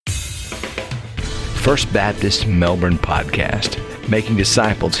First Baptist Melbourne podcast, making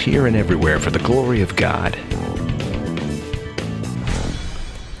disciples here and everywhere for the glory of God.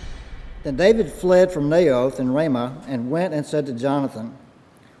 Then David fled from Naioth in Ramah and went and said to Jonathan,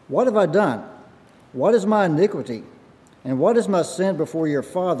 "What have I done? What is my iniquity? And what is my sin before your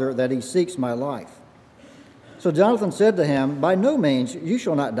father that he seeks my life?" So Jonathan said to him, "By no means, you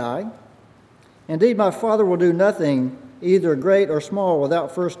shall not die. Indeed, my father will do nothing, either great or small,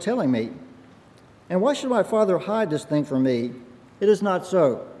 without first telling me. And why should my father hide this thing from me? It is not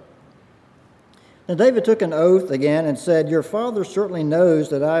so." Then David took an oath again and said, "Your father certainly knows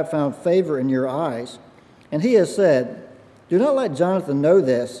that I have found favor in your eyes. And he has said, 'Do not let Jonathan know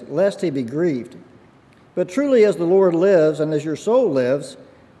this, lest he be grieved.' But truly as the Lord lives and as your soul lives,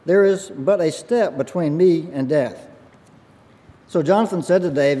 there is but a step between me and death." So Jonathan said to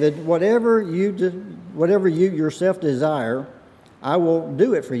David, whatever you yourself desire, I will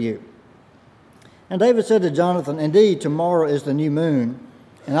do it for you." And David said to Jonathan, "Indeed, tomorrow is the new moon,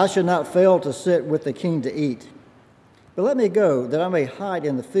 and I should not fail to sit with the king to eat. But let me go, that I may hide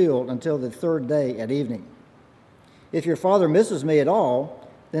in the field until the third day at evening. If your father misses me at all,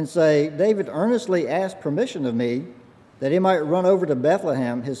 then say, 'David earnestly asked permission of me, that he might run over to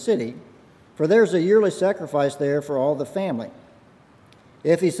Bethlehem, his city, for there's a yearly sacrifice there for all the family.'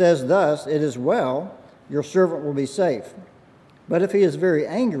 If he says thus, 'It is well,' your servant will be safe. But if he is very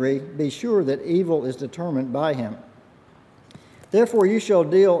angry, be sure that evil is determined by him. Therefore you shall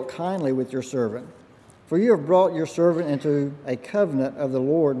deal kindly with your servant, for you have brought your servant into a covenant of the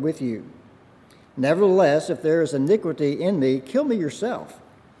Lord with you. Nevertheless, if there is iniquity in me, kill me yourself,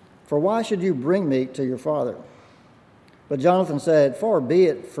 for why should you bring me to your father?" But Jonathan said, "Far be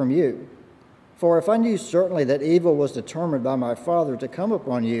it from you. For if I knew certainly that evil was determined by my father to come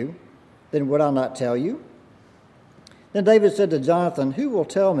upon you, then would I not tell you?" Then David said to Jonathan, "Who will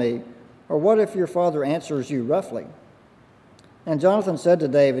tell me, or what if your father answers you roughly?" And Jonathan said to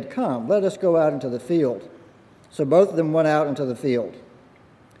David, "Come, let us go out into the field." So both of them went out into the field.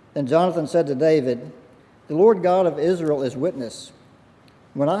 Then Jonathan said to David, "The Lord God of Israel is witness.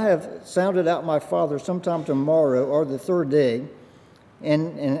 When I have sounded out my father sometime tomorrow or the third day,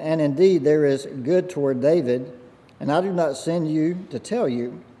 and indeed there is good toward David, and I do not send you to tell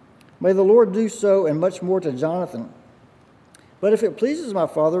you, may the Lord do so and much more to Jonathan. But if it pleases my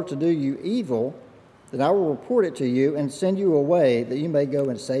father to do you evil, then I will report it to you and send you away that you may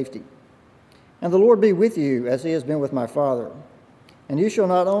go in safety. And the Lord be with you as he has been with my father. And you shall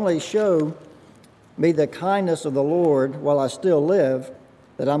not only show me the kindness of the Lord while I still live,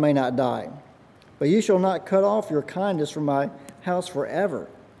 that I may not die, but you shall not cut off your kindness from my house forever.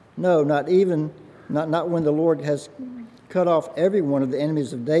 No, not when the Lord has cut off every one of the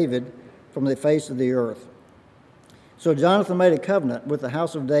enemies of David from the face of the earth." So Jonathan made a covenant with the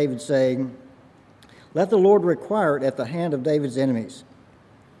house of David, saying, "Let the Lord require it at the hand of David's enemies."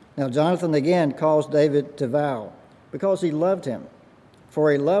 Now Jonathan again caused David to vow, because he loved him,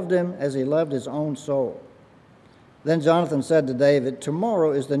 for he loved him as he loved his own soul. Then Jonathan said to David,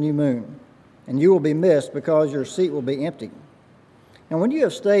 "Tomorrow is the new moon, and you will be missed because your seat will be empty. And when you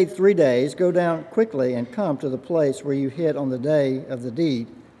have stayed 3 days, go down quickly and come to the place where you hid on the day of the deed,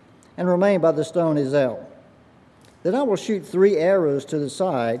 and remain by the stone Ezel. Then I will shoot 3 arrows to the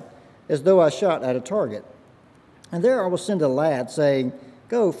side, as though I shot at a target. And there I will send a lad, saying,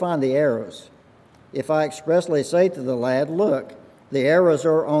 'Go find the arrows.' If I expressly say to the lad, 'Look, the arrows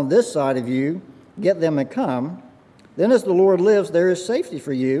are on this side of you, get them and come,' then as the Lord lives, there is safety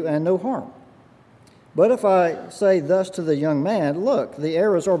for you and no harm. But if I say thus to the young man, 'Look, the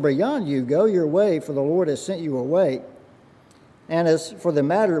arrows are beyond you, go your way, for the Lord has sent you away,' and as for the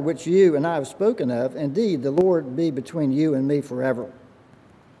matter which you and I have spoken of, indeed the Lord be between you and me forever."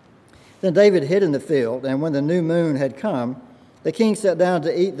 Then David hid in the field, and when the new moon had come, the king sat down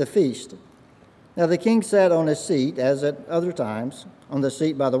to eat the feast. Now the king sat on his seat, as at other times, on the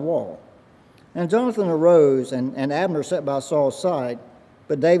seat by the wall. And Jonathan arose, and Abner sat by Saul's side,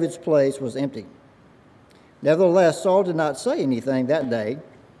 but David's place was empty. Nevertheless, Saul did not say anything that day,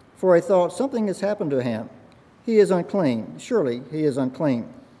 for he thought, "Something has happened to him. He is unclean. Surely he is unclean."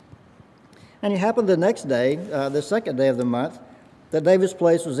 And it happened the next day, the second day of the month, that David's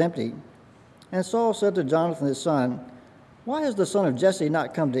place was empty. And Saul said to Jonathan his son, "Why has the son of Jesse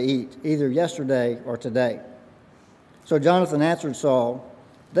not come to eat, either yesterday or today?" So Jonathan answered Saul,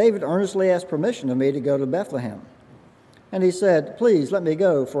 "David earnestly asked permission of me to go to Bethlehem. And he said, 'Please let me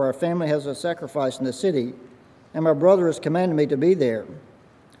go, for our family has a sacrifice in the city, and my brother has commanded me to be there.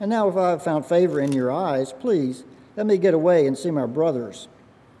 And now if I have found favor in your eyes, please let me get away and see my brothers.'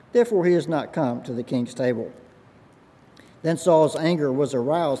 Therefore he has not come to the king's table." Then Saul's anger was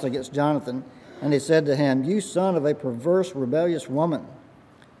aroused against Jonathan, And he said to him, You son of a perverse, rebellious woman,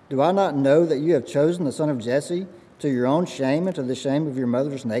 do I not know that you have chosen the son of Jesse to your own shame and to the shame of your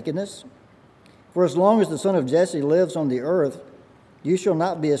mother's nakedness? For as long as the son of Jesse lives on the earth, you shall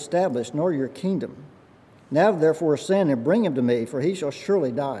not be established, nor your kingdom. Now therefore send and bring him to me, for he shall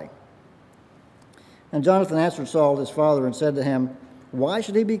surely die. And Jonathan answered Saul his father and said to him, Why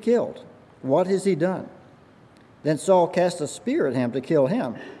should he be killed? What has he done? Then Saul cast a spear at him to kill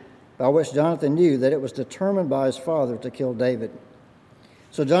him, by which Jonathan knew that it was determined by his father to kill David.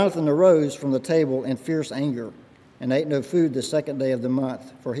 So Jonathan arose from the table in fierce anger, and ate no food the second day of the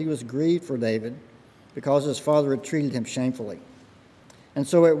month, for he was grieved for David, because his father had treated him shamefully. And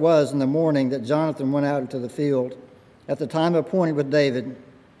so it was in the morning that Jonathan went out into the field, at the time appointed with David,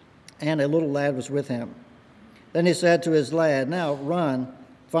 and a little lad was with him. Then he said to his lad, Now run,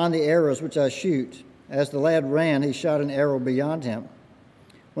 find the arrows which I shoot. As the lad ran, he shot an arrow beyond him.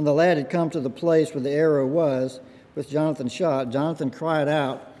 When the lad had come to the place where the arrow was, which Jonathan shot, Jonathan cried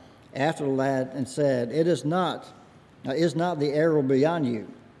out after the lad and said, Is not the arrow beyond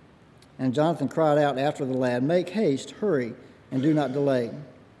you? And Jonathan cried out after the lad, Make haste, hurry, and do not delay.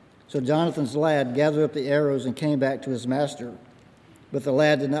 So Jonathan's lad gathered up the arrows and came back to his master. But the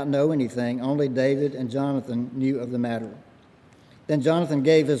lad did not know anything, only David and Jonathan knew of the matter. Then Jonathan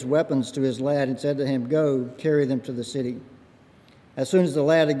gave his weapons to his lad and said to him, Go, carry them to the city. As soon as the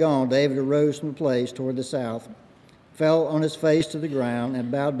lad had gone, David arose from the place toward the south, fell on his face to the ground, and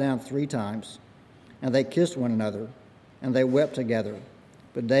bowed down 3 times. And they kissed one another, and they wept together,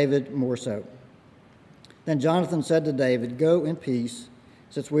 but David more so. Then Jonathan said to David, Go in peace,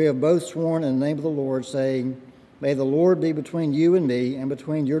 since we have both sworn in the name of the Lord, saying, May the Lord be between you and me, and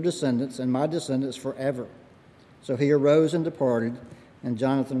between your descendants and my descendants forever. So he arose and departed, and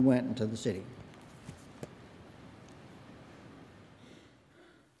Jonathan went into the city.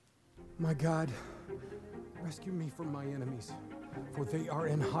 My God, rescue me from my enemies, for they are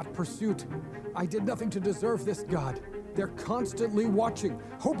in hot pursuit. I did nothing to deserve this, God. They're constantly watching,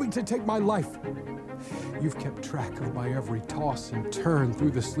 hoping to take my life. You've kept track of my every toss and turn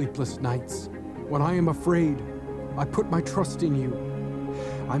through the sleepless nights. When I am afraid, I put my trust in you.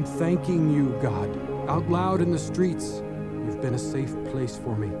 I'm thanking you, God, out loud in the streets. You've been a safe place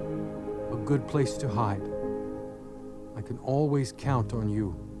for me, a good place to hide. I can always count on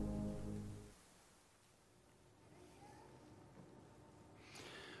you.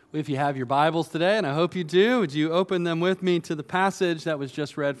 If you have your Bibles today, and I hope you do, would you open them with me to the passage that was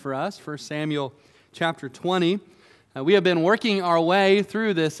just read for us, 1 Samuel chapter 20. We have been working our way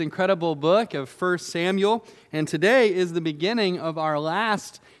through this incredible book of 1 Samuel, and today is the beginning of our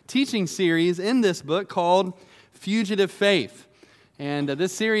last teaching series in this book called Fugitive Faith. And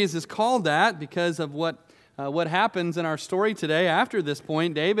this series is called that because of what happens in our story today. After this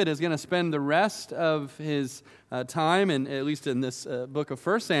point, David is going to spend the rest of his time, and at least in this book of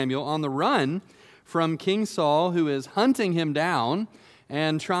 1 Samuel, on the run from King Saul, who is hunting him down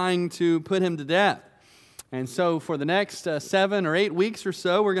and trying to put him to death. And so for the next 7 or 8 weeks or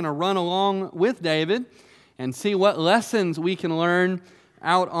so, we're going to run along with David and see what lessons we can learn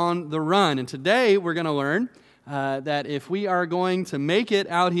out on the run. And today we're going to learn that if we are going to make it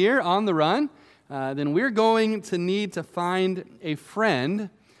out here on the run, then we're going to need to find a friend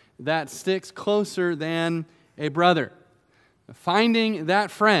that sticks closer than a brother. Finding that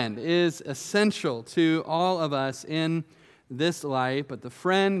friend is essential to all of us in this life, but the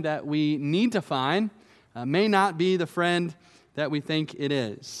friend that we need to find may not be the friend that we think it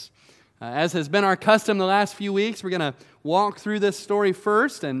is. As has been our custom the last few weeks, we're going to walk through this story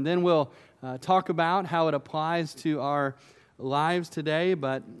first, and then we'll talk about how it applies to our lives today.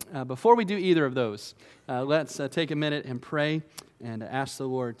 But before we do either of those, let's take a minute and pray and ask the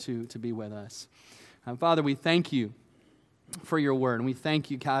Lord to be with us. Father, we thank you for your word, and we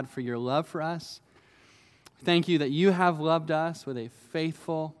thank you, God, for your love for us. Thank you that you have loved us with a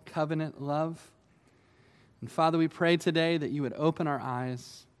faithful covenant love. And Father, we pray today that you would open our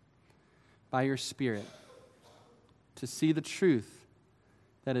eyes by your Spirit to see the truth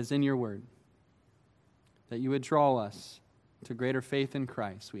that is in your word, that you would draw us to greater faith in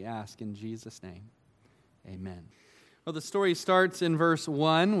Christ. We ask in Jesus' name, amen. Well, the story starts in verse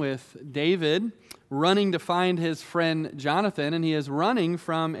 1 with David running to find his friend Jonathan, and he is running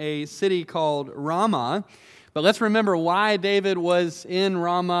from a city called Ramah. But let's remember why David was in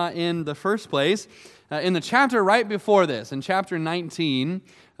Ramah in the first place. In the chapter right before this, in chapter 19,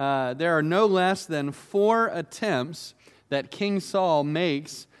 there are no less than 4 attempts that King Saul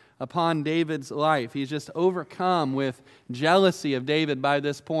makes upon David's life. He's just overcome with jealousy of David by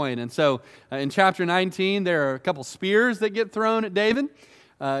this point. And so in chapter 19, there are a couple spears that get thrown at David.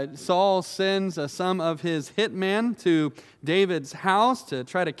 Saul sends some of his hitmen to David's house to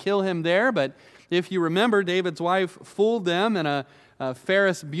try to kill him there. But if you remember, David's wife fooled them in a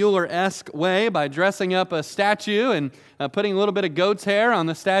Ferris Bueller-esque way by dressing up a statue and putting a little bit of goat's hair on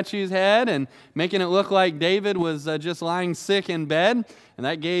the statue's head and making it look like David was just lying sick in bed. And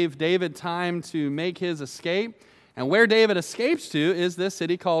that gave David time to make his escape. And where David escapes to is this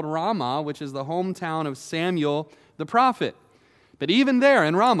city called Ramah, which is the hometown of Samuel the prophet. But even there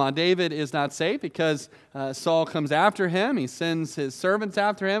in Ramah, David is not safe because Saul comes after him. He sends his servants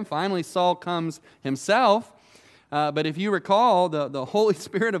after him. Finally, Saul comes himself. But if you recall, the Holy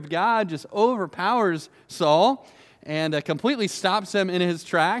Spirit of God just overpowers Saul and completely stops him in his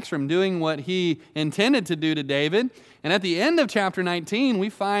tracks from doing what he intended to do to David. And at the end of chapter 19, we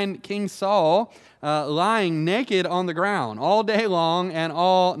find King Saul lying naked on the ground all day long and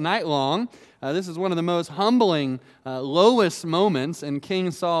all night long. This is one of the most humbling, lowest moments in King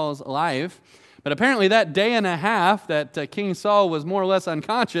Saul's life. But apparently that day and a half that King Saul was more or less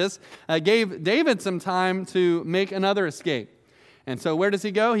unconscious gave David some time to make another escape. And so where does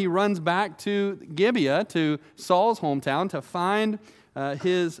he go? He runs back to Gibeah, to Saul's hometown, to find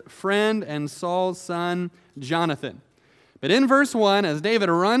his friend and Saul's son, Jonathan. But in verse 1, as David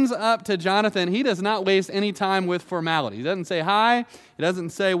runs up to Jonathan, he does not waste any time with formality. He doesn't say hi. He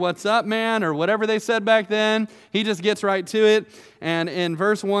doesn't say, "What's up, man?" or whatever they said back then. He just gets right to it. And in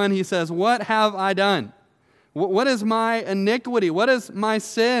verse 1, he says, "What have I done? What is my iniquity? What is my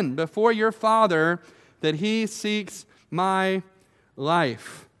sin before your father that he seeks my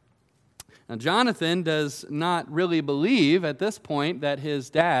life?" Now, Jonathan does not really believe at this point that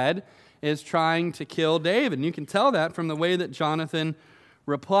his dad is trying to kill David. And you can tell that from the way that Jonathan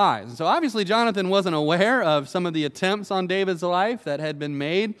replies. And so obviously Jonathan wasn't aware of some of the attempts on David's life that had been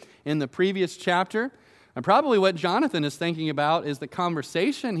made in the previous chapter. And probably what Jonathan is thinking about is the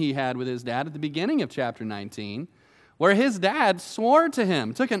conversation he had with his dad at the beginning of chapter 19, where his dad swore to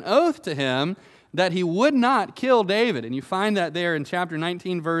him, took an oath to him that he would not kill David. And you find that there in chapter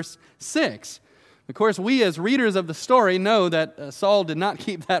 19, verse 6. Of course, we as readers of the story know that Saul did not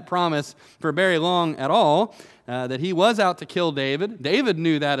keep that promise for very long at all, that he was out to kill David. David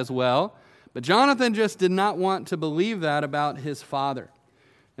knew that as well, but Jonathan just did not want to believe that about his father.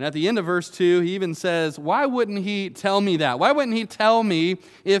 And at the end of verse 2, he even says, "Why wouldn't he tell me that? Why wouldn't he tell me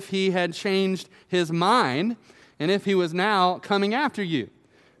if he had changed his mind and if he was now coming after you?"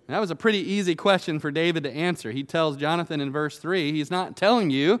 And that was a pretty easy question for David to answer. He tells Jonathan in verse 3, he's not telling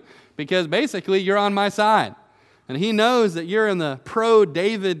you because basically you're on my side. And he knows that you're in the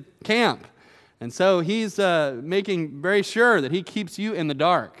pro-David camp. And so he's making very sure that he keeps you in the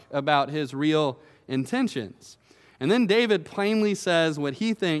dark about his real intentions. And then David plainly says what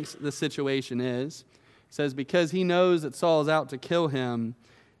he thinks the situation is. He says, because he knows that Saul is out to kill him.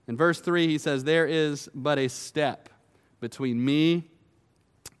 In verse 3, he says, "There is but a step between me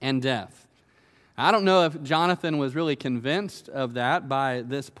and death." I don't know if Jonathan was really convinced of that by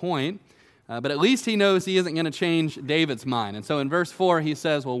this point, but at least he knows he isn't going to change David's mind. And so in verse 4, he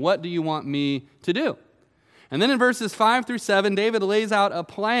says, "Well, what do you want me to do?" And then in verses 5 through 7, David lays out a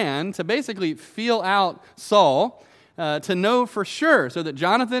plan to basically feel out Saul, to know for sure, so that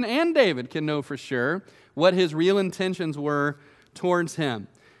Jonathan and David can know for sure what his real intentions were towards him.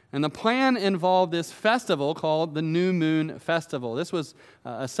 And the plan involved this festival called the New Moon Festival. This was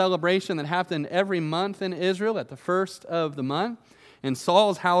a celebration that happened every month in Israel at the first of the month. In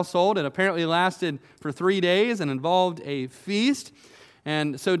Saul's household, it apparently lasted for 3 days and involved a feast.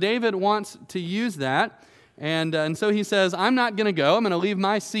 And so David wants to use that. And so he says, "I'm not going to go. I'm going to leave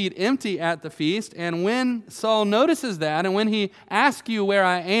my seat empty at the feast. And when Saul notices that, and when he asks you where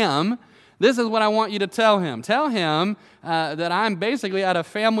I am, this is what I want you to tell him. Tell him that I'm basically at a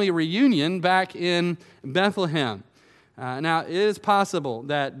family reunion back in Bethlehem." Now, it is possible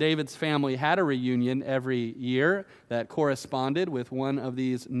that David's family had a reunion every year that corresponded with one of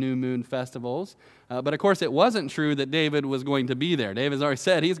these new moon festivals. But of course, it wasn't true that David was going to be there. David's already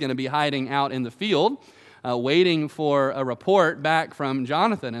said he's going to be hiding out in the field, waiting for a report back from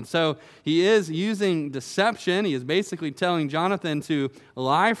Jonathan. And so he is using deception. He is basically telling Jonathan to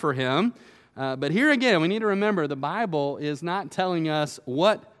lie for him. But here again, we need to remember the Bible is not telling us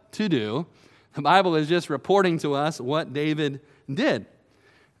what to do. The Bible is just reporting to us what David did.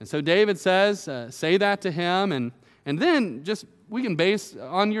 And so David says, say that to him, and then just we can base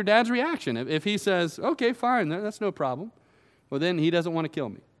on your dad's reaction. If he says, "Okay, fine, that's no problem," well, then he doesn't want to kill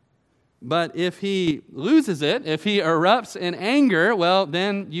me. But if he loses it, if he erupts in anger, well,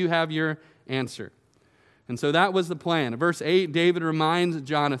 then you have your answer. And so that was the plan. In verse 8, David reminds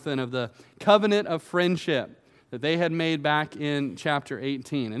Jonathan of the covenant of friendship that they had made back in chapter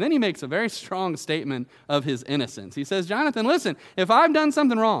 18. And then he makes a very strong statement of his innocence. He says, Jonathan, listen, if I've done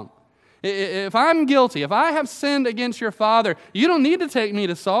something wrong, if I'm guilty, if I have sinned against your father, you don't need to take me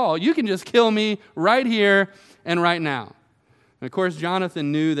to Saul. You can just kill me right here and right now. And of course,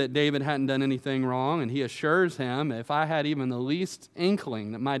 Jonathan knew that David hadn't done anything wrong, and he assures him, if I had even the least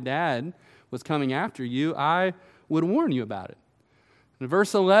inkling that my dad was coming after you, I would warn you about it. In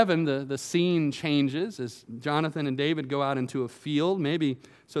verse 11, the scene changes as Jonathan and David go out into a field, maybe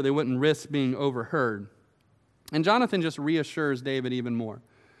so they wouldn't risk being overheard. And Jonathan just reassures David even more.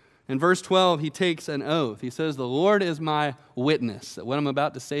 In verse 12, he takes an oath. He says, the Lord is my witness that what I'm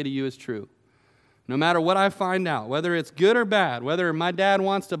about to say to you is true. No matter what I find out, whether it's good or bad, whether my dad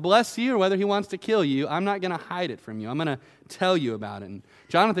wants to bless you or whether he wants to kill you, I'm not going to hide it from you. I'm going to tell you about it. And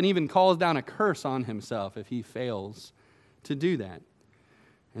Jonathan even calls down a curse on himself if he fails to do that.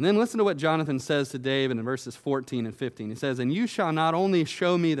 And then listen to what Jonathan says to David in verses 14 and 15. He says, and you shall not only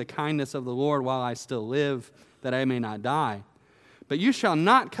show me the kindness of the Lord while I still live, that I may not die, but you shall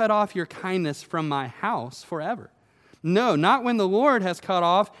not cut off your kindness from my house forever. No, not when the Lord has cut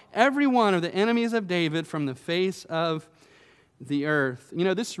off every one of the enemies of David from the face of the earth. You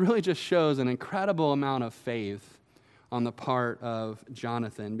know, this really just shows an incredible amount of faith on the part of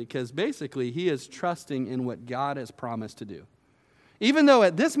Jonathan, because basically he is trusting in what God has promised to do. Even though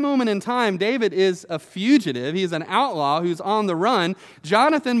at this moment in time, David is a fugitive, he's an outlaw who's on the run,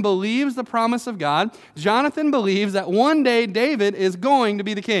 Jonathan believes the promise of God. Jonathan believes that one day David is going to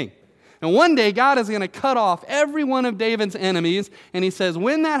be the king. And one day God is going to cut off every one of David's enemies. And he says,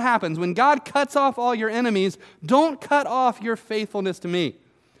 when that happens, when God cuts off all your enemies, don't cut off your faithfulness to me.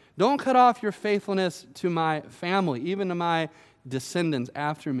 Don't cut off your faithfulness to my family, even to my descendants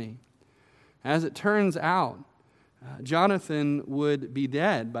after me. As it turns out, Jonathan would be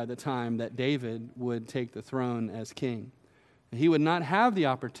dead by the time that David would take the throne as king. He would not have the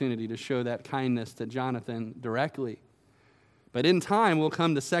opportunity to show that kindness to Jonathan directly. But in time, we'll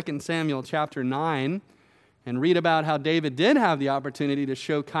come to 2 Samuel chapter 9 and read about how David did have the opportunity to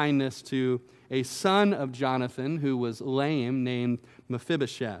show kindness to a son of Jonathan who was lame named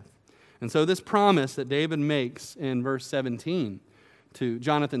Mephibosheth. And so this promise that David makes in verse 17 to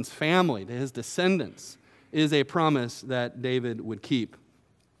Jonathan's family, to his descendants, is a promise that David would keep.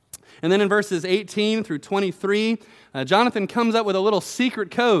 And then in verses 18 through 23, Jonathan comes up with a little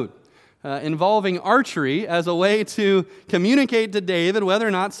secret code involving archery as a way to communicate to David whether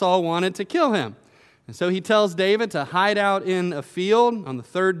or not Saul wanted to kill him. And so he tells David to hide out in a field on the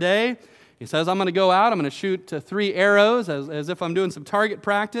third day. He says, I'm going to go out, I'm going to shoot 3 arrows as if I'm doing some target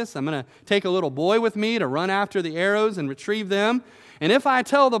practice. I'm going to take a little boy with me to run after the arrows and retrieve them. And if I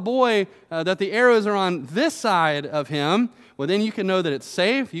tell the boy that the arrows are on this side of him, well, then you can know that it's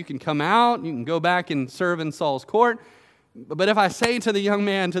safe. You can come out. You can go back and serve in Saul's court. But if I say to the young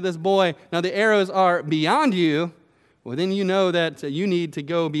man, to this boy, now the arrows are beyond you, well, then you know that you need to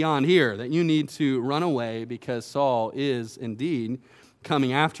go beyond here, that you need to run away because Saul is indeed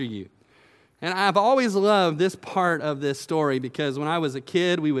coming after you. And I've always loved this part of this story because when I was a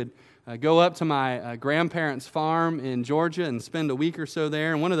kid, we would go up to my grandparents' farm in Georgia and spend a week or so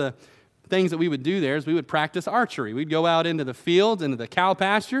there. And one of the things that we would do there is we would practice archery. We'd go out into the fields, into the cow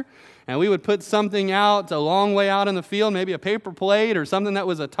pasture, and we would put something out a long way out in the field, maybe a paper plate or something that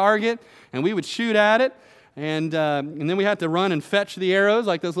was a target, and we would shoot at it. And then we had to run and fetch the arrows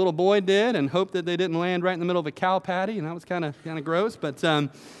like this little boy did and hope that they didn't land right in the middle of a cow patty, and that was kind of gross. But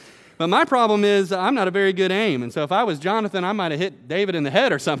my problem is I'm not a very good aim. And so if I was Jonathan, I might have hit David in the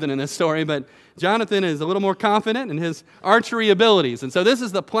head or something in this story. But Jonathan is a little more confident in his archery abilities. And so this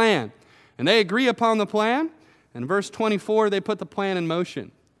is the plan. And they agree upon the plan. In verse 24, they put the plan in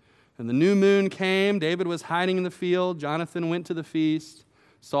motion. And the new moon came. David was hiding in the field. Jonathan went to the feast.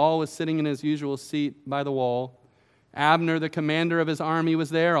 Saul was sitting in his usual seat by the wall. Abner, the commander of his army,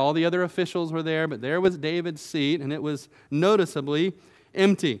 was there. All the other officials were there. But there was David's seat, and it was noticeably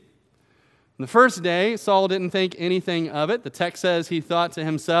empty. The first day, Saul didn't think anything of it. The text says he thought to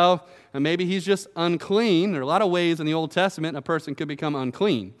himself, maybe he's just unclean. There are a lot of ways in the Old Testament a person could become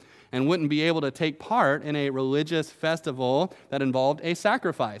unclean and wouldn't be able to take part in a religious festival that involved a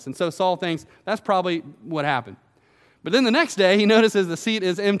sacrifice. And so Saul thinks that's probably what happened. But then the next day, he notices the seat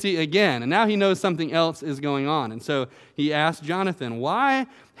is empty again, and now he knows something else is going on. And so he asks Jonathan, why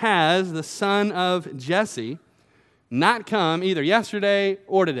has the son of Jesse not come either yesterday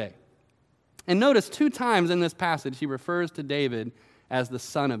or today? And notice 2 times in this passage he refers to David as the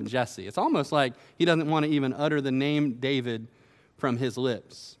son of Jesse. It's almost like he doesn't want to even utter the name David from his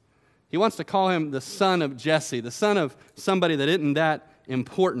lips. He wants to call him the son of Jesse, the son of somebody that isn't that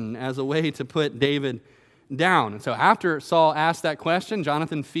important, as a way to put David down. And so after Saul asked that question,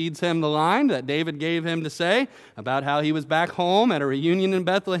 Jonathan feeds him the line that David gave him to say about how he was back home at a reunion in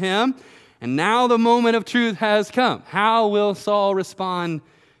Bethlehem. And now the moment of truth has come. How will Saul respond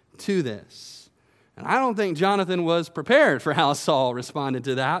to this? And I don't think Jonathan was prepared for how Saul responded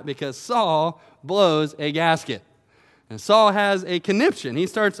to that, because Saul blows a gasket. And Saul has a conniption. He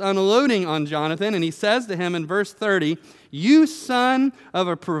starts unloading on Jonathan, and he says to him in verse 30, "You son of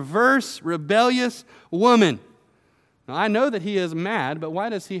a perverse, rebellious woman." Now, I know that he is mad, but why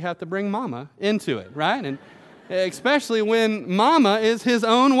does he have to bring mama into it, right? And especially when mama is his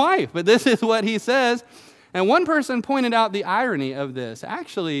own wife. But this is what he says. And one person pointed out the irony of this.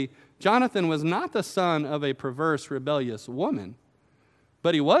 Actually, Jonathan was not the son of a perverse, rebellious woman,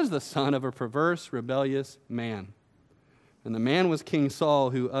 but he was the son of a perverse, rebellious man. And the man was King Saul,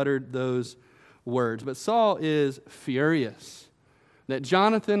 who uttered those words. But Saul is furious that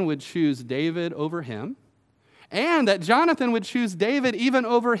Jonathan would choose David over him, and that Jonathan would choose David even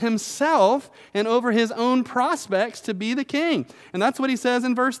over himself and over his own prospects to be the king. And that's what he says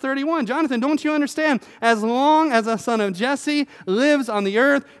in verse 31. "Jonathan, don't you understand? As long as a son of Jesse lives on the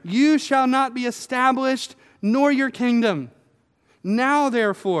earth, you shall not be established, nor your kingdom. Now,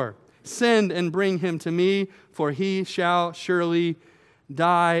 therefore, send and bring him to me, for he shall surely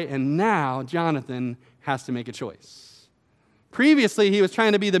die." And now Jonathan has to make a choice. Previously, he was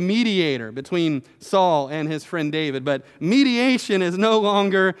trying to be the mediator between Saul and his friend David, but mediation is no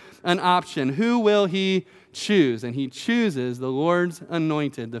longer an option. Who will he choose? And he chooses the Lord's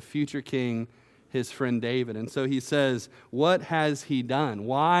anointed, the future king, his friend David. And so he says, what has he done?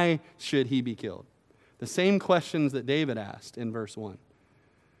 Why should he be killed? The same questions that David asked in verse 1.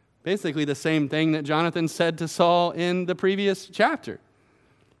 Basically the same thing that Jonathan said to Saul in the previous chapter.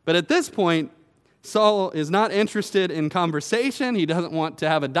 But at this point, Saul is not interested in conversation. He doesn't want to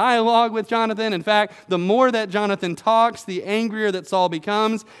have a dialogue with Jonathan. In fact, the more that Jonathan talks, the angrier that Saul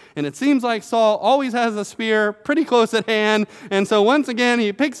becomes. And it seems like Saul always has a spear pretty close at hand. And so once again,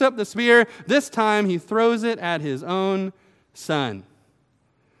 he picks up the spear. This time, he throws it at his own son.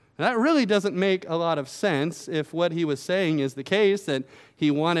 Now, that really doesn't make a lot of sense if what he was saying is the case, that he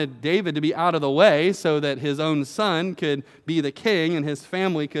wanted David to be out of the way so that his own son could be the king and his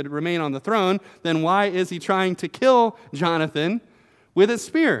family could remain on the throne. Then why is he trying to kill Jonathan with a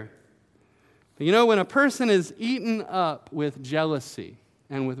spear? You know, when a person is eaten up with jealousy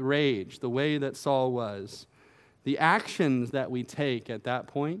and with rage, the way that Saul was, the actions that we take at that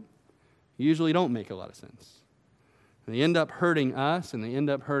point usually don't make a lot of sense. And they end up hurting us, and they end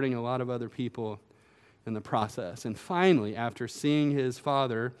up hurting a lot of other people in the process. And finally, after seeing his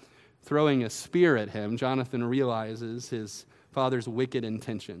father throwing a spear at him, Jonathan realizes his father's wicked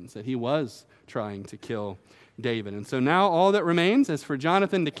intentions, that he was trying to kill David. And so now all that remains is for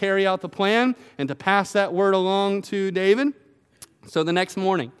Jonathan to carry out the plan and to pass that word along to David. So the next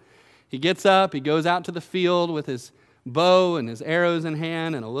morning, he gets up, he goes out to the field with his bow and his arrows in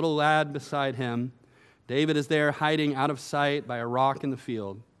hand and a little lad beside him. David is there hiding out of sight by a rock in the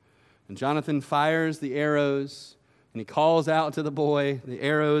field. And Jonathan fires the arrows, and he calls out to the boy, "The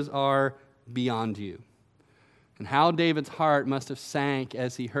arrows are beyond you." And how David's heart must have sank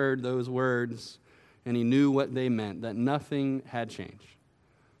as he heard those words, and he knew what they meant, that nothing had changed,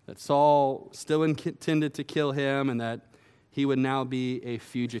 that Saul still intended to kill him, and that he would now be a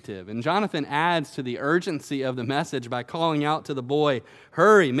fugitive. And Jonathan adds to the urgency of the message by calling out to the boy,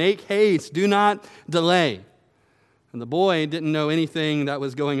 "Hurry, make haste, do not delay." And the boy didn't know anything that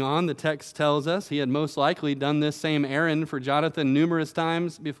was going on. The text tells us he had most likely done this same errand for Jonathan numerous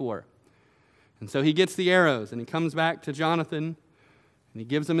times before. And so he gets the arrows, and he comes back to Jonathan, and he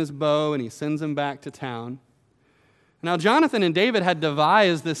gives him his bow, and he sends him back to town. Now, Jonathan and David had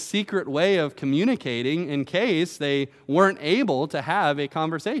devised this secret way of communicating in case they weren't able to have a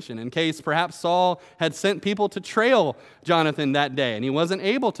conversation, in case perhaps Saul had sent people to trail Jonathan that day, and he wasn't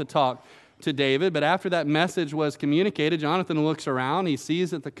able to talk to David. But after that message was communicated, Jonathan looks around, he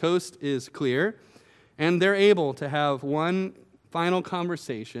sees that the coast is clear, and they're able to have one final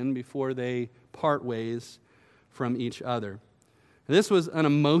conversation before they part ways from each other. This was an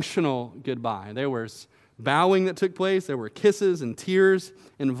emotional goodbye. There was bowing that took place. There were kisses and tears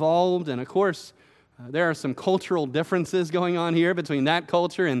involved. And of course, there are some cultural differences going on here between that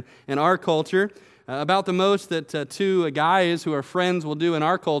culture and our culture. About the most that two guys who are friends will do in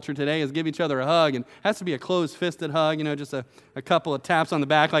our culture today is give each other a hug. And it has to be a closed-fisted hug, just a couple of taps on the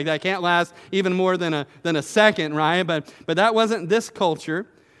back like that. It can't last even more than a second, right? But that wasn't this culture.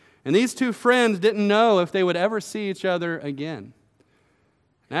 And these two friends didn't know if they would ever see each other again.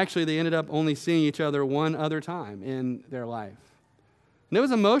 Actually, they ended up only seeing each other one other time in their life. And it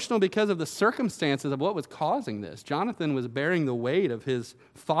was emotional because of the circumstances of what was causing this. Jonathan was bearing the weight of his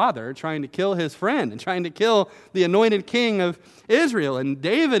father trying to kill his friend and trying to kill the anointed king of Israel. And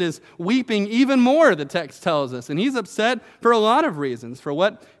David is weeping even more, the text tells us. And he's upset for a lot of reasons, for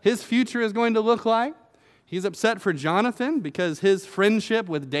what his future is going to look like. He's upset for Jonathan because his friendship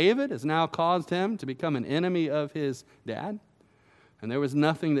with David has now caused him to become an enemy of his dad. And there was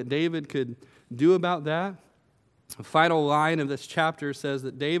nothing that David could do about that. The final line of this chapter says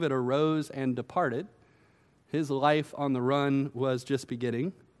that David arose and departed. His life on the run was just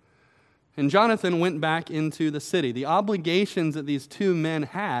beginning. And Jonathan went back into the city. The obligations that these two men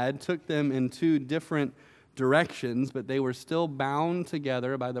had took them in two different directions, but they were still bound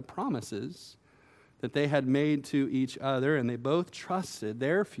together by the promises that they had made to each other, and they both trusted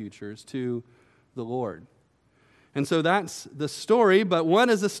their futures to the Lord. And so that's the story, but what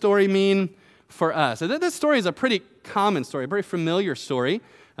does the story mean for us? This story is a pretty common story, a very familiar story.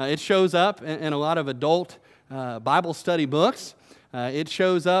 It shows up in a lot of adult Bible study books. It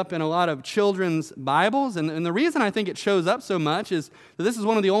shows up in a lot of children's Bibles. And the reason I think it shows up so much is that this is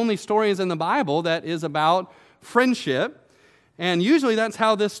one of the only stories in the Bible that is about friendship. And usually that's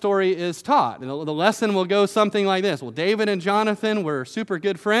how this story is taught. The lesson will go something like this. Well, David and Jonathan were super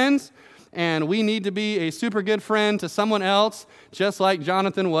good friends, and we need to be a super good friend to someone else, just like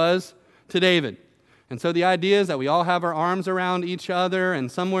Jonathan was to David. And so the idea is that we all have our arms around each other,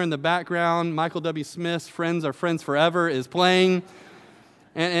 and somewhere in the background, Michael W. Smith's Friends Are Friends Forever is playing.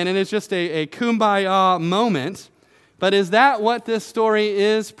 And it's just a kumbaya moment. But is that what this story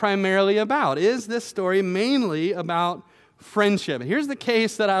is primarily about? Is this story mainly about friendship? And here's the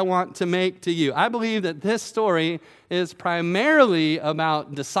case that I want to make to you. I believe that this story is primarily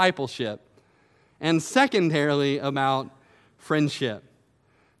about discipleship and secondarily about friendship.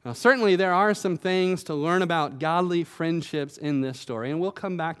 Now, certainly there are some things to learn about godly friendships in this story, and we'll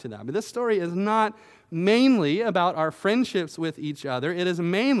come back to that. But this story is not mainly about our friendships with each other. It is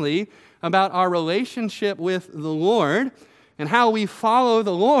mainly about our relationship with the Lord and how we follow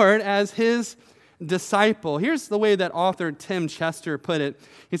the Lord as His disciple. Here's the way that author Tim Chester put it.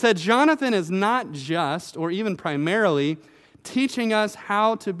 He said, Jonathan is not just, or even primarily, teaching us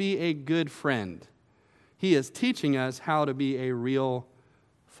how to be a good friend. He is teaching us how to be a real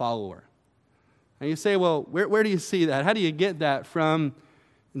follower. And you say, well, where do you see that? How do you get that from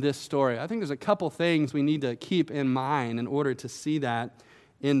this story? I think there's a couple things we need to keep in mind in order to see that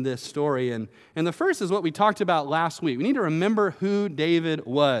in this story. And the first is what we talked about last week. We need to remember who David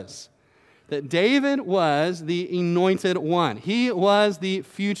was. That David was the anointed one. He was the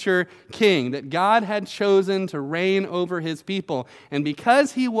future king that God had chosen to reign over his people. And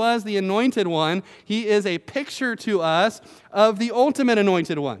because he was the anointed one, he is a picture to us of the ultimate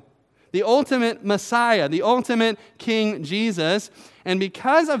anointed one, the ultimate Messiah, the ultimate King Jesus. And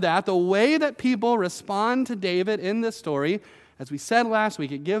because of that, the way that people respond to David in this story, as we said last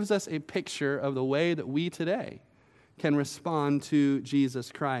week, it gives us a picture of the way that we today can respond to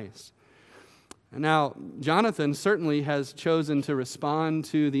Jesus Christ. Now, Jonathan certainly has chosen to respond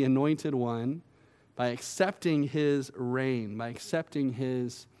to the Anointed One by accepting his reign, by accepting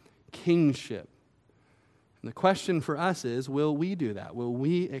his kingship. And the question for us is, will we do that? Will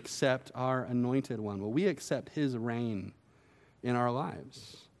we accept our Anointed One? Will we accept his reign in our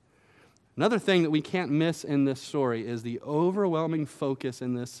lives? Another thing that we can't miss in this story is the overwhelming focus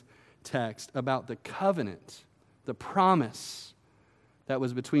in this text about the covenant, the promise that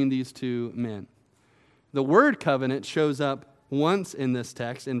was between these two men. The word covenant shows up once in this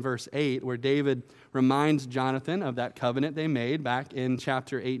text in verse 8, where David reminds Jonathan of that covenant they made back in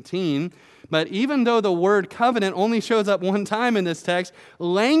chapter 18. But even though the word covenant only shows up one time in this text,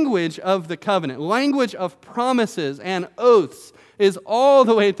 language of the covenant, language of promises and oaths is all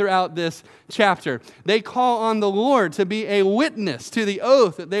the way throughout this chapter. They call on the Lord to be a witness to the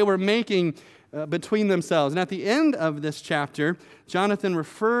oath that they were making between themselves. And at the end of this chapter, Jonathan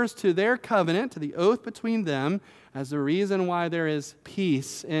refers to their covenant, to the oath between them, as the reason why there is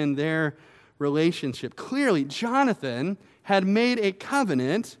peace in their relationship. Clearly, Jonathan had made a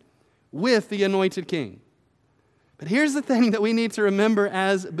covenant with the anointed king. But here's the thing that we need to remember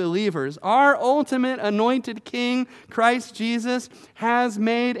as believers. Our ultimate anointed king, Christ Jesus, has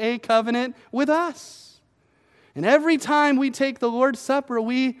made a covenant with us. And every time we take the Lord's Supper,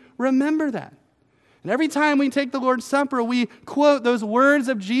 we remember that. And every time we take the Lord's Supper, we quote those words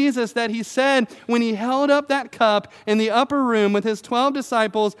of Jesus that he said when he held up that cup in the upper room with his 12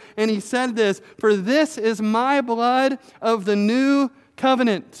 disciples, and he said this, "For this is my blood of the new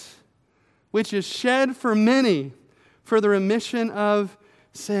covenant, which is shed for many for the remission of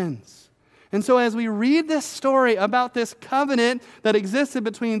sins." And so as we read this story about this covenant that existed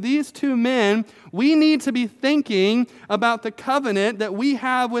between these two men, we need to be thinking about the covenant that we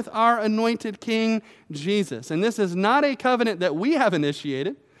have with our anointed King, Jesus. And this is not a covenant that we have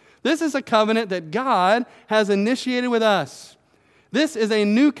initiated. This is a covenant that God has initiated with us. This is a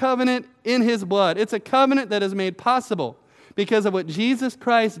new covenant in his blood. It's a covenant that is made possible because of what Jesus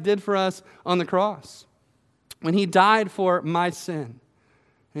Christ did for us on the cross. When he died for my sin,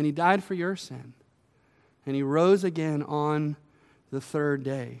 and he died for your sin, and he rose again on the third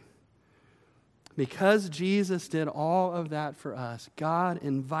day. Because Jesus did all of that for us, God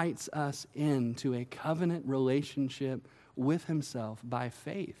invites us into a covenant relationship with himself by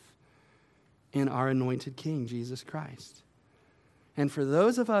faith in our anointed King, Jesus Christ. And for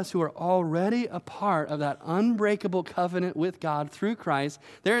those of us who are already a part of that unbreakable covenant with God through Christ,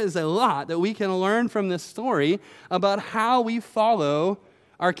 there is a lot that we can learn from this story about how we follow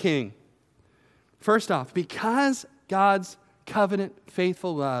our King. First off, because God's covenant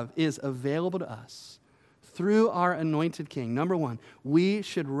faithful love is available to us through our anointed King, number one, we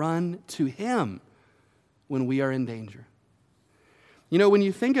should run to him when we are in danger. You know, when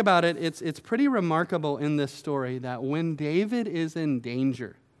you think about it, it's pretty remarkable in this story that when David is in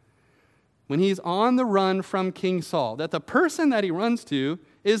danger, when he's on the run from King Saul, that the person that he runs to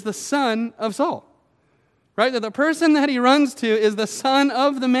is the son of Saul. Right? That the person that he runs to is the son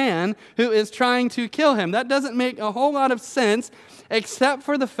of the man who is trying to kill him. That doesn't make a whole lot of sense except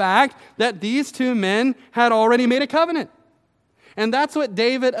for the fact that these two men had already made a covenant. And that's what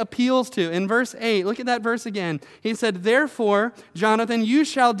David appeals to in verse 8. Look at that verse again. He said, "Therefore, Jonathan, you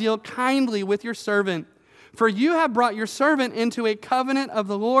shall deal kindly with your servant, for you have brought your servant into a covenant of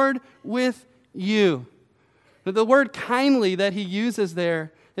the Lord with you." Now, the word kindly that he uses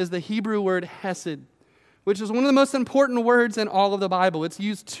there is the Hebrew word hesed, which is one of the most important words in all of the Bible. It's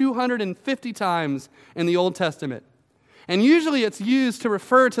used 250 times in the Old Testament. And usually it's used to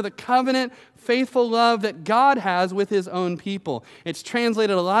refer to the covenant, faithful love that God has with his own people. It's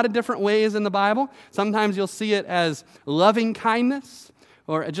translated a lot of different ways in the Bible. Sometimes you'll see it as loving kindness,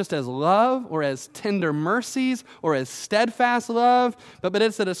 or just as love, or as tender mercies, or as steadfast love. But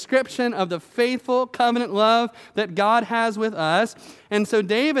it's a description of the faithful covenant love that God has with us. And so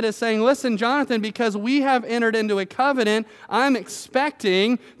David is saying, listen, Jonathan, because we have entered into a covenant, I'm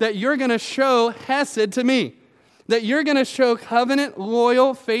expecting that you're going to show hesed to me, that you're going to show covenant,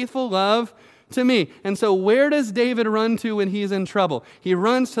 loyal, faithful love to me. And so where does David run to when he's in trouble? He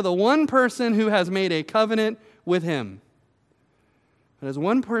runs to the one person who has made a covenant with him. But as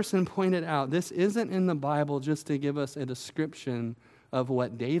one person pointed out, this isn't in the Bible just to give us a description of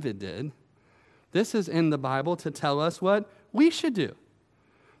what David did. This is in the Bible to tell us what we should do.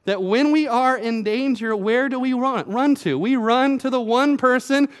 That when we are in danger, where do we run to? We run to the one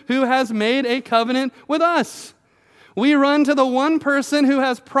person who has made a covenant with us. We run to the one person who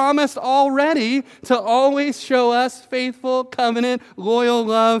has promised already to always show us faithful, covenant, loyal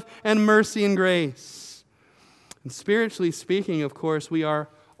love, and mercy and grace. And spiritually speaking, of course, we are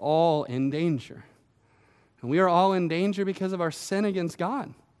all in danger. And we are all in danger because of our sin against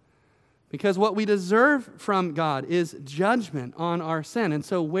God. Because what we deserve from God is judgment on our sin. And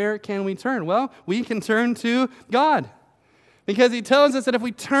so where can we turn? Well, we can turn to God. Because he tells us that if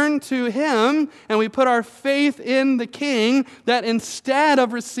we turn to him and we put our faith in the King, that instead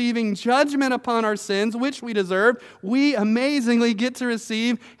of receiving judgment upon our sins, which we deserve, we amazingly get to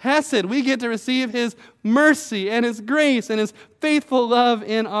receive hesed. We get to receive his mercy and his grace and his faithful love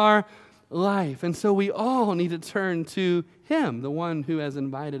in our life. And so we all need to turn to him, the one who has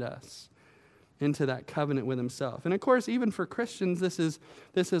invited us into that covenant with himself. And of course, even for Christians, this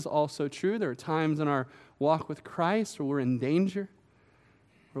is also true. There are times in our walk with Christ where we're in danger,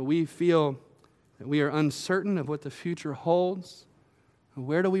 where we feel that we are uncertain of what the future holds. And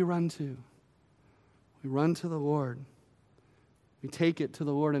where do we run to? We run to the Lord. We take it to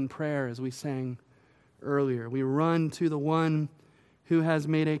the Lord in prayer, as we sang earlier. We run to the one who has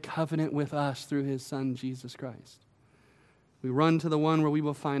made a covenant with us through his Son, Jesus Christ. We run to the one where we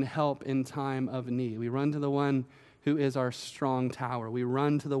will find help in time of need. We run to the one who is our strong tower. We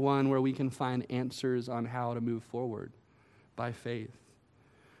run to the one where we can find answers on how to move forward by faith.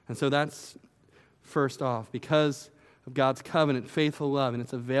 And so that's first off, because of God's covenant, faithful love, and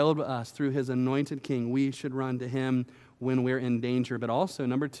it's available to us through his anointed King, we should run to him when we're in danger. But also,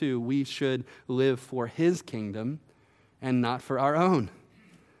 number two, we should live for his kingdom and not for our own.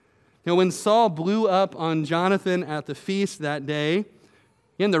 You know, when Saul blew up on Jonathan at the feast that day,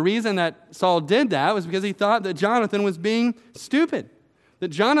 again, the reason that Saul did that was because he thought that Jonathan was being stupid, That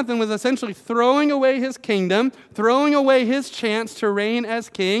Jonathan was essentially throwing away his kingdom, throwing away his chance to reign as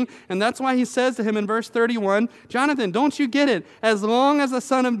king. And that's why he says to him in verse 31, Jonathan, don't you get it? As long as the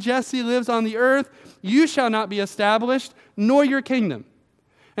son of Jesse lives on the earth, you shall not be established, nor your kingdom.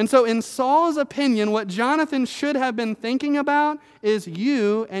 And so in Saul's opinion, what Jonathan should have been thinking about is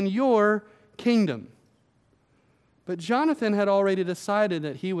you and your kingdom. But Jonathan had already decided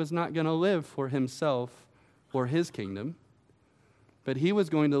that he was not going to live for himself or his kingdom, but he was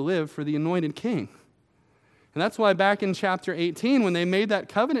going to live for the anointed king. And that's why back in chapter 18, when they made that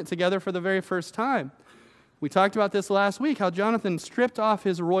covenant together for the very first time, we talked about this last week, how Jonathan stripped off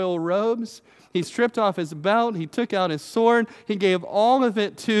his royal robes, he stripped off his belt, he took out his sword, he gave all of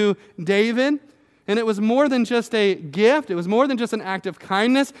it to David. And it was more than just a gift, it was more than just an act of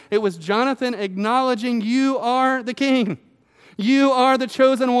kindness, it was Jonathan acknowledging, you are the king. You are the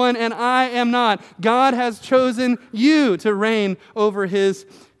chosen one, and I am not. God has chosen you to reign over his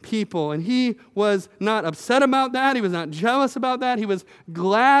people. And he was not upset about that. He was not jealous about that. He was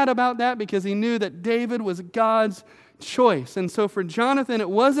glad about that because he knew that David was God's choice. And so for Jonathan, it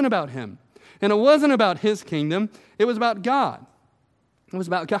wasn't about him. And it wasn't about his kingdom. It was about God. It was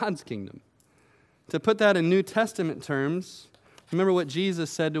about God's kingdom. To put that in New Testament terms, remember what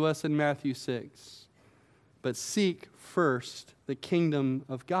Jesus said to us in Matthew 6. But seek first the kingdom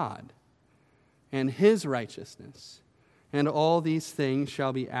of God and his righteousness, and all these things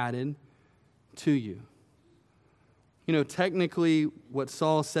shall be added to you. You know, technically what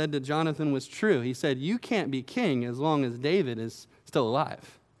Saul said to Jonathan was true. He said, you can't be king as long as David is still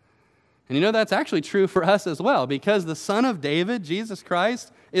alive. And you know, that's actually true for us as well, because the son of David, Jesus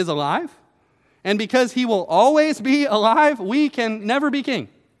Christ, is alive. And because he will always be alive, we can never be king.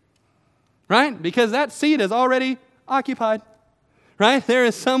 Right? Because that seat is already occupied. Right? There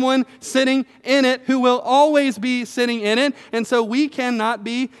is someone sitting in it who will always be sitting in it, and so we cannot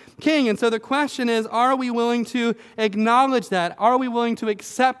be king. And so the question is, are we willing to acknowledge that? Are we willing to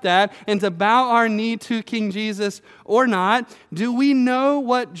accept that and to bow our knee to King Jesus or not? Do we know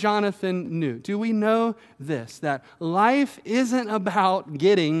what Jonathan knew? Do we know this, that life isn't about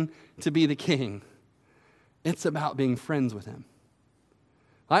getting to be the king. It's about being friends with him.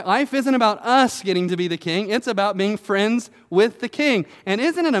 Life isn't about us getting to be the king. It's about being friends with the king. And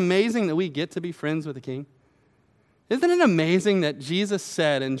isn't it amazing that we get to be friends with the king? Isn't it amazing that Jesus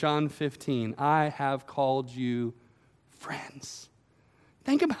said in John 15, I have called you friends?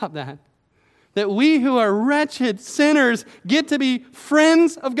 Think about that. That we who are wretched sinners get to be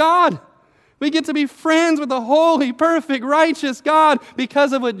friends of God. We get to be friends with the holy, perfect, righteous God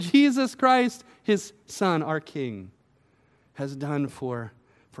because of what Jesus Christ, his Son, our King, has done for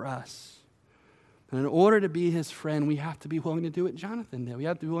us. And in order to be his friend, we have to be willing to do what Jonathan did. We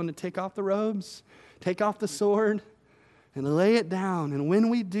have to be willing to take off the robes, take off the sword, and lay it down. And when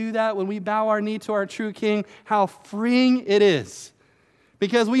we do that, when we bow our knee to our true King, how freeing it is.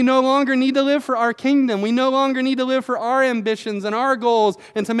 Because we no longer need to live for our kingdom. We no longer need to live for our ambitions and our goals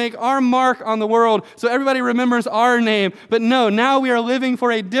and to make our mark on the world so everybody remembers our name. But no, now we are living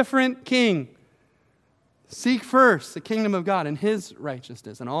for a different king. Seek first the kingdom of God and his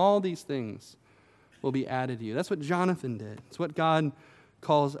righteousness, and all these things will be added to you. That's what Jonathan did. It's what God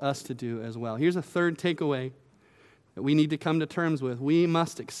calls us to do as well. Here's a third takeaway that we need to come to terms with. We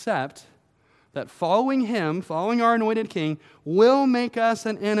must accept that following him, following our anointed king, will make us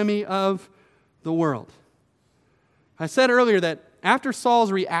an enemy of the world. I said earlier that after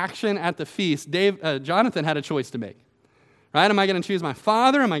Saul's reaction at the feast, Jonathan had a choice to make. Right? Am I going to choose my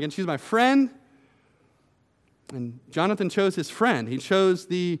father? Am I going to choose my friend? And Jonathan chose his friend. He chose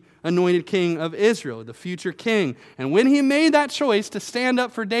the anointed king of Israel, the future king. And when he made that choice to stand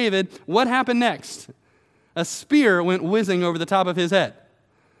up for David, what happened next? A spear went whizzing over the top of his head.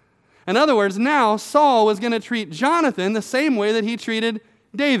 In other words, now Saul was going to treat Jonathan the same way that he treated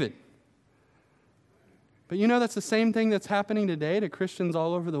David. But you know that's the same thing that's happening today to Christians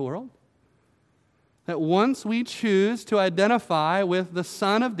all over the world. That once we choose to identify with the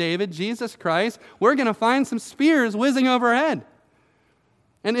Son of David, Jesus Christ, we're going to find some spears whizzing over our head.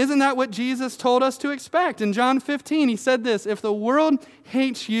 And isn't that what Jesus told us to expect? In John 15, he said this, if the world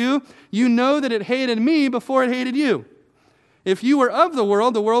hates you, you know that it hated me before it hated you. If you were of the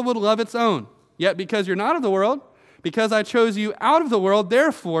world would love its own. Yet because you're not of the world, because I chose you out of the world,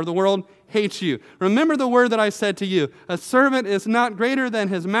 therefore the world hates you. Remember the word that I said to you, a servant is not greater than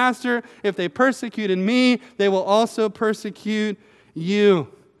his master. If they persecuted me, they will also persecute you.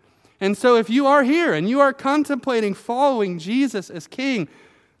 And so if you are here and you are contemplating following Jesus as king,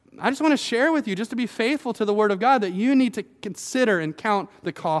 I just want to share with you, just to be faithful to the word of God, that you need to consider and count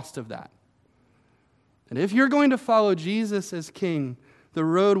the cost of that. And if you're going to follow Jesus as king, The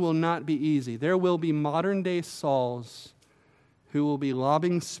road will not be easy. There will be modern-day Sauls who will be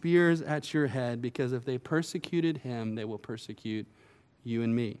lobbing spears at your head because if they persecuted him, they will persecute you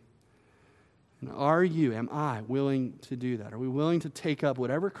and me. And am I willing to do that? Are we willing to take up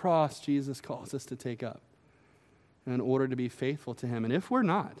whatever cross Jesus calls us to take up in order to be faithful to him? And if we're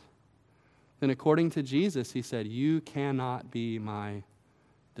not, then according to Jesus, he said, you cannot be my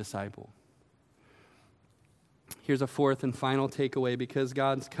disciple. Here's a fourth and final takeaway. Because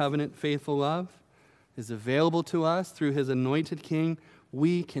God's covenant faithful love is available to us through his anointed king,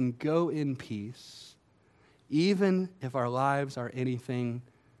 we can go in peace, even if our lives are anything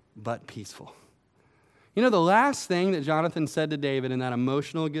but peaceful. You know, the last thing that Jonathan said to David in that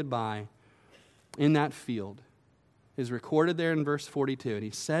emotional goodbye in that field is recorded there in verse 42. And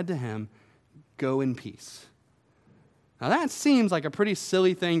he said to him, go in peace. Now that seems like a pretty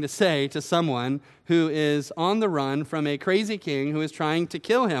silly thing to say to someone who is on the run from a crazy king who is trying to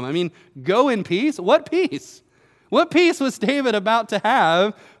kill him. I mean, go in peace? What peace? What peace was David about to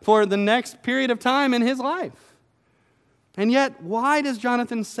have for the next period of time in his life? And yet, why does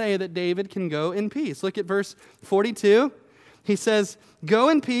Jonathan say that David can go in peace? Look at verse 42. He says, go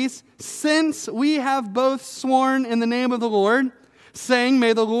in peace, since we have both sworn in the name of the Lord, saying,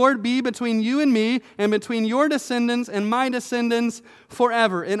 may the Lord be between you and me, and between your descendants and my descendants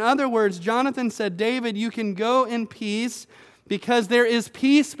forever. In other words, Jonathan said, David, you can go in peace because there is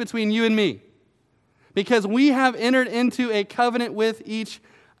peace between you and me. Because we have entered into a covenant with each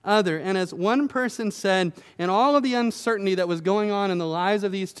other. And as one person said, in all of the uncertainty that was going on in the lives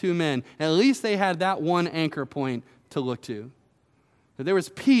of these two men, at least they had that one anchor point to look to. That there was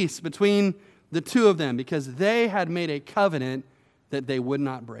peace between the two of them because they had made a covenant that they would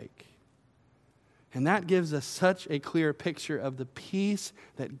not break. And that gives us such a clear picture of the peace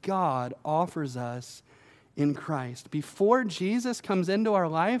that God offers us in Christ. Before Jesus comes into our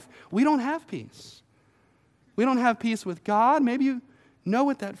life, we don't have peace. We don't have peace with God. Maybe you know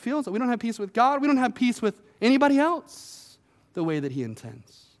what that feels like. We don't have peace with God. We don't have peace with anybody else the way that he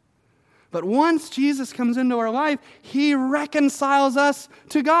intends. But once Jesus comes into our life, he reconciles us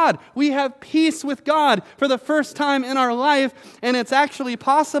to God. We have peace with God for the first time in our life, and it's actually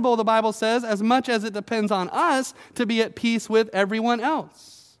possible, the Bible says, as much as it depends on us, to be at peace with everyone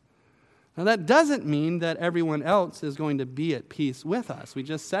else. Now, that doesn't mean that everyone else is going to be at peace with us. We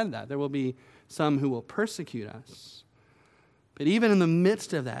just said that. There will be some who will persecute us. But even in the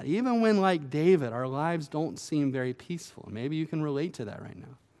midst of that, even when, like David, our lives don't seem very peaceful, maybe you can relate to that right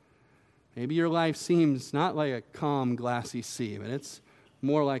now. Maybe your life seems not like a calm, glassy sea, but it's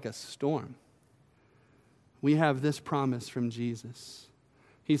more like a storm. We have this promise from Jesus.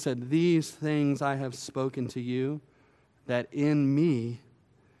 He said, these things I have spoken to you, that in me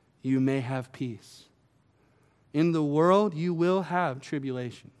you may have peace. In the world you will have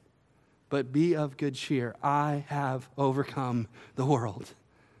tribulation, but be of good cheer. I have overcome the world.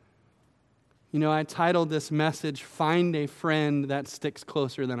 You know, I titled this message, Find a Friend That Sticks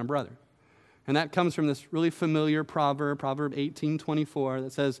Closer Than a Brother. And that comes from this really familiar proverb, Proverb 18:24,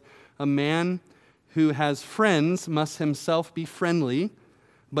 that says, a man who has friends must himself be friendly,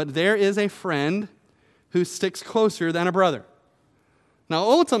 but there is a friend who sticks closer than a brother. Now,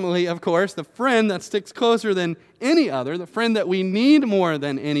 ultimately, of course, the friend that sticks closer than any other, the friend that we need more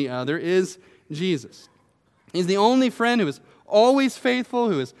than any other, is Jesus. He's the only friend who is always faithful,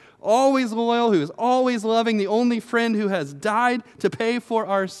 who is always loyal, who is always loving, the only friend who has died to pay for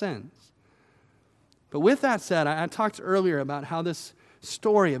our sins. But with that said, I talked earlier about how this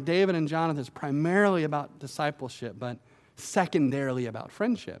story of David and Jonathan is primarily about discipleship, but secondarily about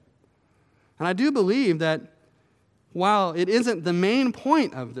friendship. And I do believe that while it isn't the main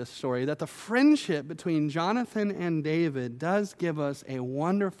point of this story, that the friendship between Jonathan and David does give us a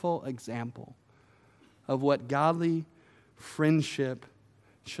wonderful example of what godly friendship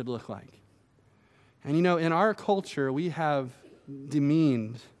should look like. And you know, in our culture, we have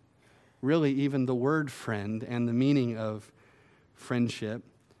demeaned really even the word friend and the meaning of friendship.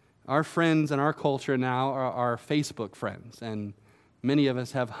 Our friends in our culture now are our Facebook friends, and many of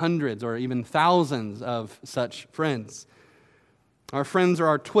us have hundreds or even thousands of such friends. Our friends are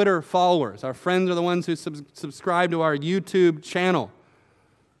our Twitter followers. Our friends are the ones who subscribe to our YouTube channel.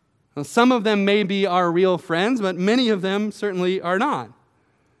 Now, some of them may be our real friends, but many of them certainly are not.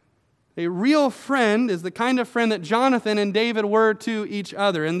 A real friend is the kind of friend that Jonathan and David were to each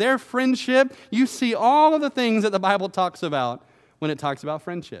other. In their friendship, you see all of the things that the Bible talks about when it talks about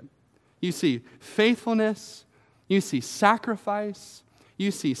friendship. You see faithfulness, you see sacrifice,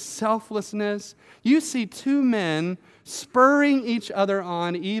 you see selflessness, you see two men spurring each other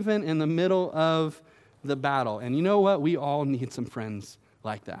on even in the middle of the battle. And you know what? We all need some friends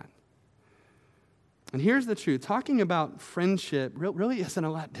like that. And here's the truth. Talking about friendship really isn't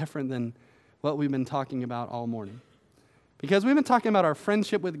a lot different than what we've been talking about all morning. Because we've been talking about our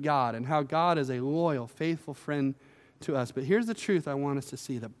friendship with God and how God is a loyal, faithful friend to us. But here's the truth I want us to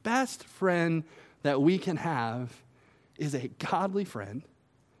see. The best friend that we can have is a godly friend,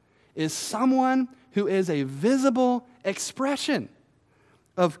 is someone who is a visible expression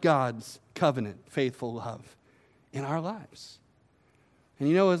of God's covenant, faithful love in our lives. And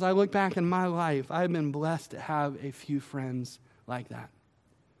you know, as I look back in my life, I've been blessed to have a few friends like that.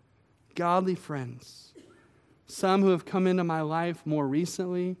 Godly friends. Some who have come into my life more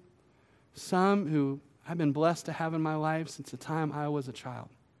recently. Some who I've been blessed to have in my life since the time I was a child.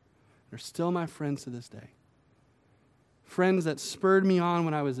 They're still my friends to this day. Friends that spurred me on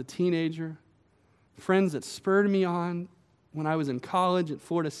when I was a teenager. Friends that spurred me on when I was in college at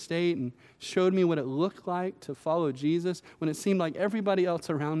Florida State and showed me what it looked like to follow Jesus when it seemed like everybody else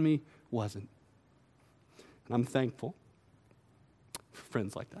around me wasn't. And I'm thankful for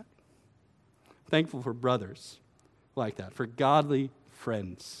friends like that. Thankful for brothers like that, for godly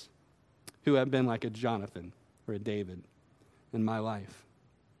friends who have been like a Jonathan or a David in my life.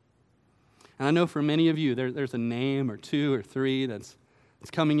 And I know for many of you, there's a name or two or three that's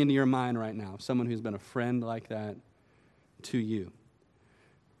coming into your mind right now, someone who's been a friend like that to you.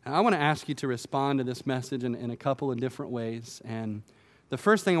 And I want to ask you to respond to this message in a couple of different ways. And the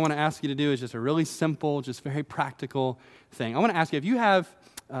first thing I want to ask you to do is just a really simple, just very practical thing. I want to ask you, if you have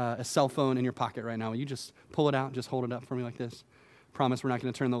a cell phone in your pocket right now, will you just pull it out and just hold it up for me like this? Promise we're not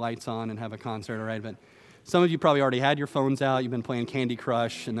going to turn the lights on and have a concert, all right? But some of you probably already had your phones out. You've been playing Candy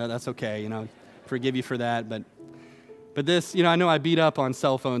Crush, and that's okay, forgive you for that. But this, I know I beat up on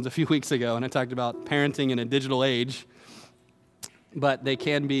cell phones a few weeks ago, and I talked about parenting in a digital age, but they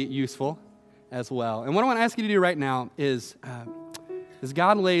can be useful as well. And what I want to ask you to do right now is, as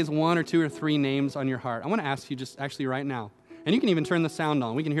God lays one or two or three names on your heart, I want to ask you just actually right now, and you can even turn the sound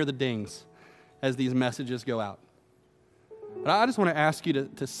on. We can hear the dings as these messages go out. But I just want to ask you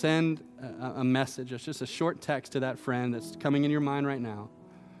to send a message. It's just a short text to that friend that's coming in your mind right now.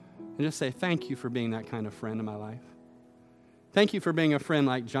 And just say, thank you for being that kind of friend in my life. Thank you for being a friend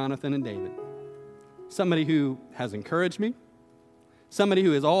like Jonathan and David. Somebody who has encouraged me. Somebody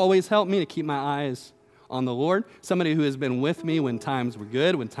who has always helped me to keep my eyes on the Lord. Somebody who has been with me when times were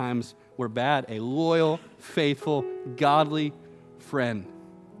good, when times were bad. A loyal, faithful, godly friend.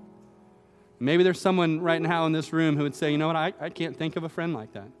 Maybe there's someone right now in this room who would say, you know what, I can't think of a friend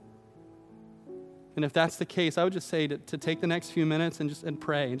like that. And if that's the case, I would just say to take the next few minutes and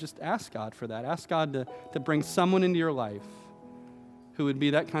pray and just ask God for that. Ask God to bring someone into your life who would be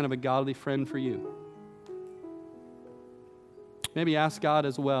that kind of a godly friend for you. Maybe ask God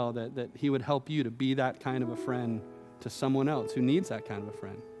as well that He would help you to be that kind of a friend to someone else who needs that kind of a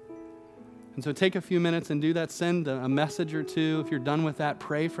friend. And so take a few minutes and do that. Send a message or two. If you're done with that,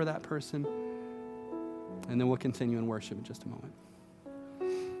 pray for that person. And then we'll continue in worship in just a moment.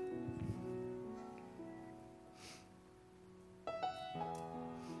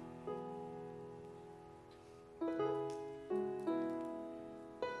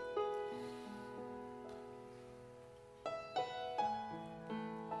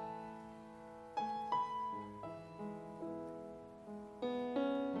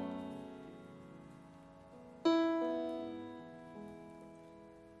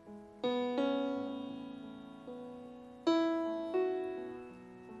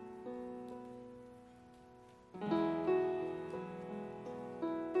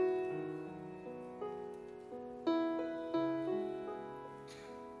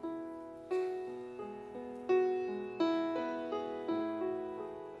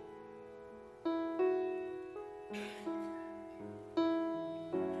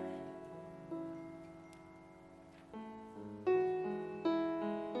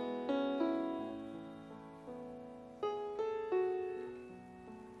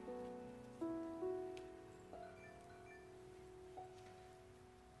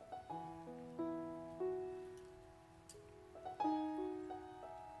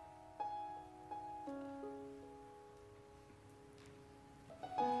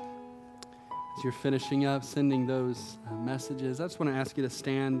 As you're finishing up sending those messages, I just want to ask you to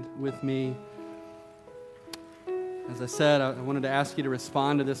stand with me. As I said, I wanted to ask you to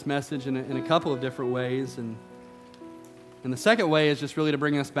respond to this message in a couple of different ways. And the second way is just really to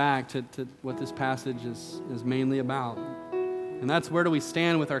bring us back to what this passage is mainly about. And that's, where do we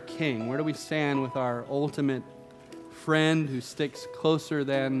stand with our King? Where do we stand with our ultimate friend who sticks closer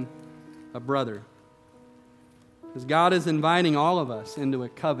than a brother? Because God is inviting all of us into a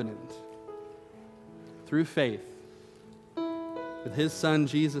covenant through faith with his Son,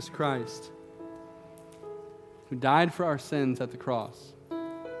 Jesus Christ, who died for our sins at the cross.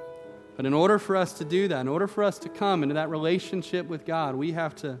 But in order for us to do that, in order for us to come into that relationship with God, we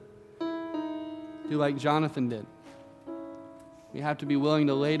have to do like Jonathan did. We have to be willing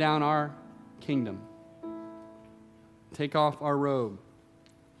to lay down our kingdom, take off our robe,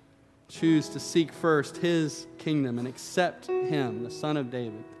 choose to seek first his kingdom and accept him, the Son of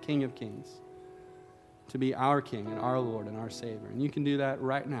David, the King of Kings, to be our King and our Lord and our Savior. And you can do that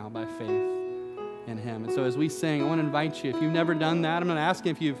right now by faith in him. And so as we sing, I want to invite you, if you've never done that, I'm not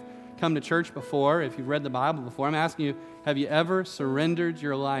asking if you've come to church before, if you've read the Bible before, I'm asking you, have you ever surrendered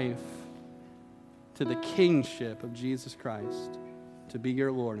your life to the kingship of Jesus Christ, to be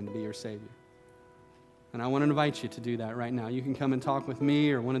your Lord and to be your Savior? And I want to invite you to do that right now. You can come and talk with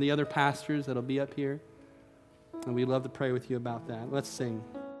me or one of the other pastors that'll be up here. And we'd love to pray with you about that. Let's sing.